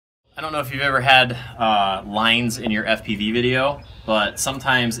I don't know if you've ever had lines in your FPV video, but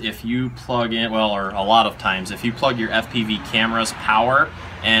sometimes if you plug in, well, or a lot of times, if you plug your FPV camera's power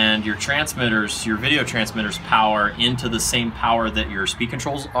and your transmitters, your video transmitters power into the same power that your speed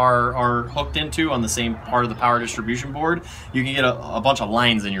controls are hooked into on the same part of the power distribution board, you can get a bunch of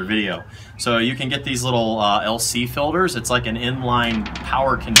lines in your video. So you can get these little LC filters. It's like an inline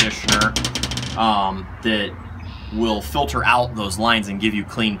power conditioner that will filter out those lines and give you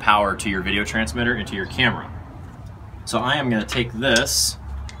clean power to your video transmitter and to your camera. So I am going to take this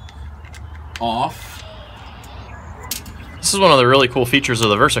off. This is one of the really cool features of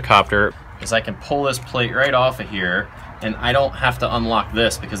the Versacopter, is I can pull this plate right off of here and I don't have to unlock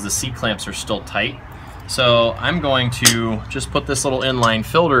this because the C-clamps are still tight. So I'm going to just put this little inline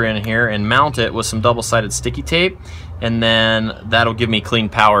filter in here and mount it with some double-sided sticky tape, and then that'll give me clean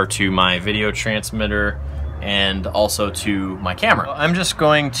power to my video transmitter and also to my camera. I'm just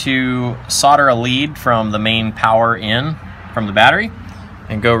going to solder a lead from the main power in from the battery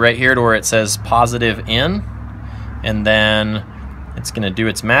and go right here to where it says positive in, and then it's going to do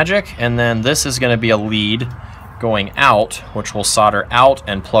its magic, and then this is going to be a lead going out, which will solder out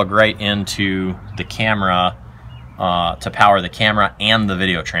and plug right into the camera to power the camera and the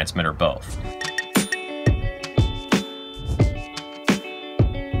video transmitter both.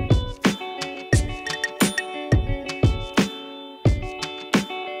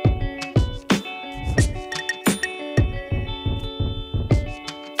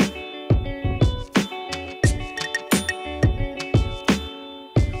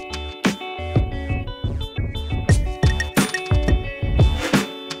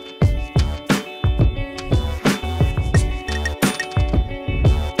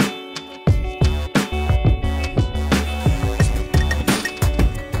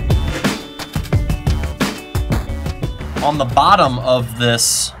 On the bottom of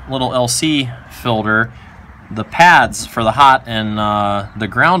this little LC filter, the pads for the hot and the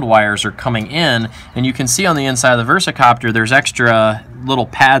ground wires are coming in, and you can see on the inside of the Versacopter there's extra little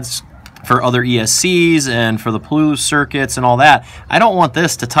pads for other ESCs and for the PLU circuits and all that. I don't want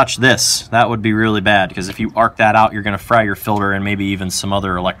this to touch this. That would be really bad, because if you arc that out, you're going to fry your filter and maybe even some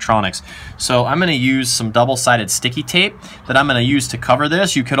other electronics. So I'm going to use some double-sided sticky tape that I'm going to use to cover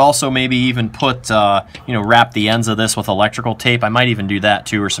this. You could also maybe even put, wrap the ends of this with electrical tape. I might even do that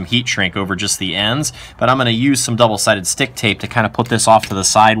too, or some heat shrink over just the ends. But I'm going to use some double-sided stick tape to kind of put this off to the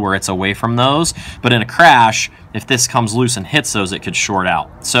side where it's away from those. But in a crash, if this comes loose and hits those, it could short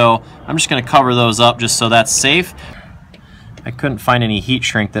out. So I'm just going to cover those up just so that's safe. I couldn't find any heat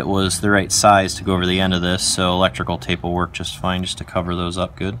shrink that was the right size to go over the end of this, so electrical tape will work just fine just to cover those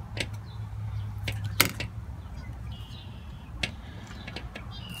up good.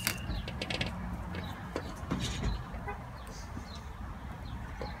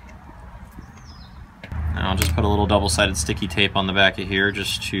 Now I'll just put a little double-sided sticky tape on the back of here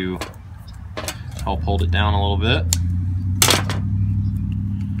just to help hold it down a little bit.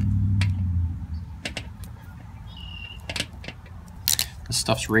 This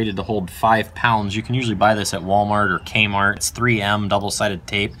stuff's rated to hold 5 pounds. You can usually buy this at Walmart or Kmart. It's 3M double-sided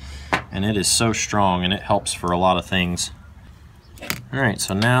tape, and it is so strong, and it helps for a lot of things. Alright,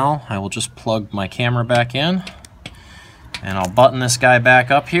 so now I will just plug my camera back in, and I'll button this guy back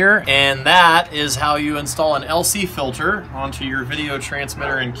up here. And that is how you install an LC filter onto your video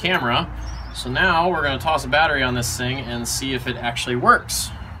transmitter and camera. So now we're going to toss a battery on this thing and see if it actually works.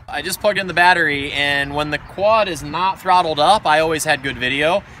 I just plugged in the battery, and when the quad is not throttled up, I always had good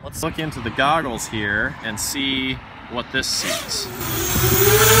video. Let's look into the goggles here and see what this sees.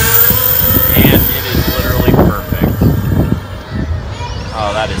 And it is literally perfect.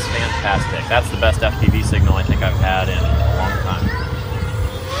 Oh, that is fantastic. That's the best FPV signal I think I've had in a long time.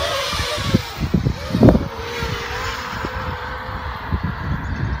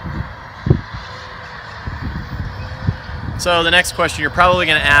 So the next question you're probably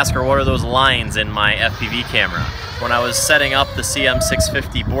going to ask are, what are those lines in my FPV camera? When I was setting up the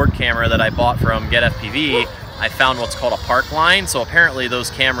CM-650 board camera that I bought from Get FPV, I found what's called a park line. So apparently those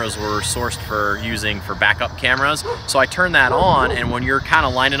cameras were sourced for using for backup cameras. So I turned that on, and when you're kind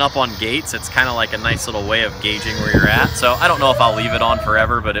of lining up on gates, it's kind of like a nice little way of gauging where you're at. So I don't know if I'll leave it on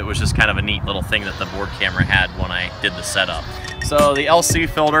forever, but it was just kind of a neat little thing that the board camera had when I did the setup. So the LC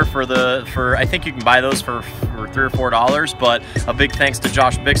filter for I think you can buy those for $3 or $4, but a big thanks to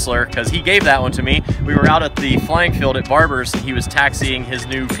Josh Bixler, because he gave that one to me. We were out at the flying field at Barber's, and he was taxiing his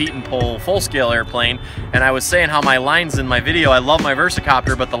new Pete and Pole full-scale airplane, and I was saying how my lines in my video, I love my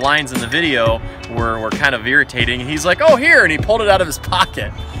Versacopter, but the lines in the video were kind of irritating, and he's like, oh, here, and he pulled it out of his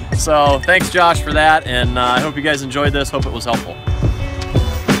pocket. So thanks, Josh, for that, and I hope you guys enjoyed this. Hope it was helpful.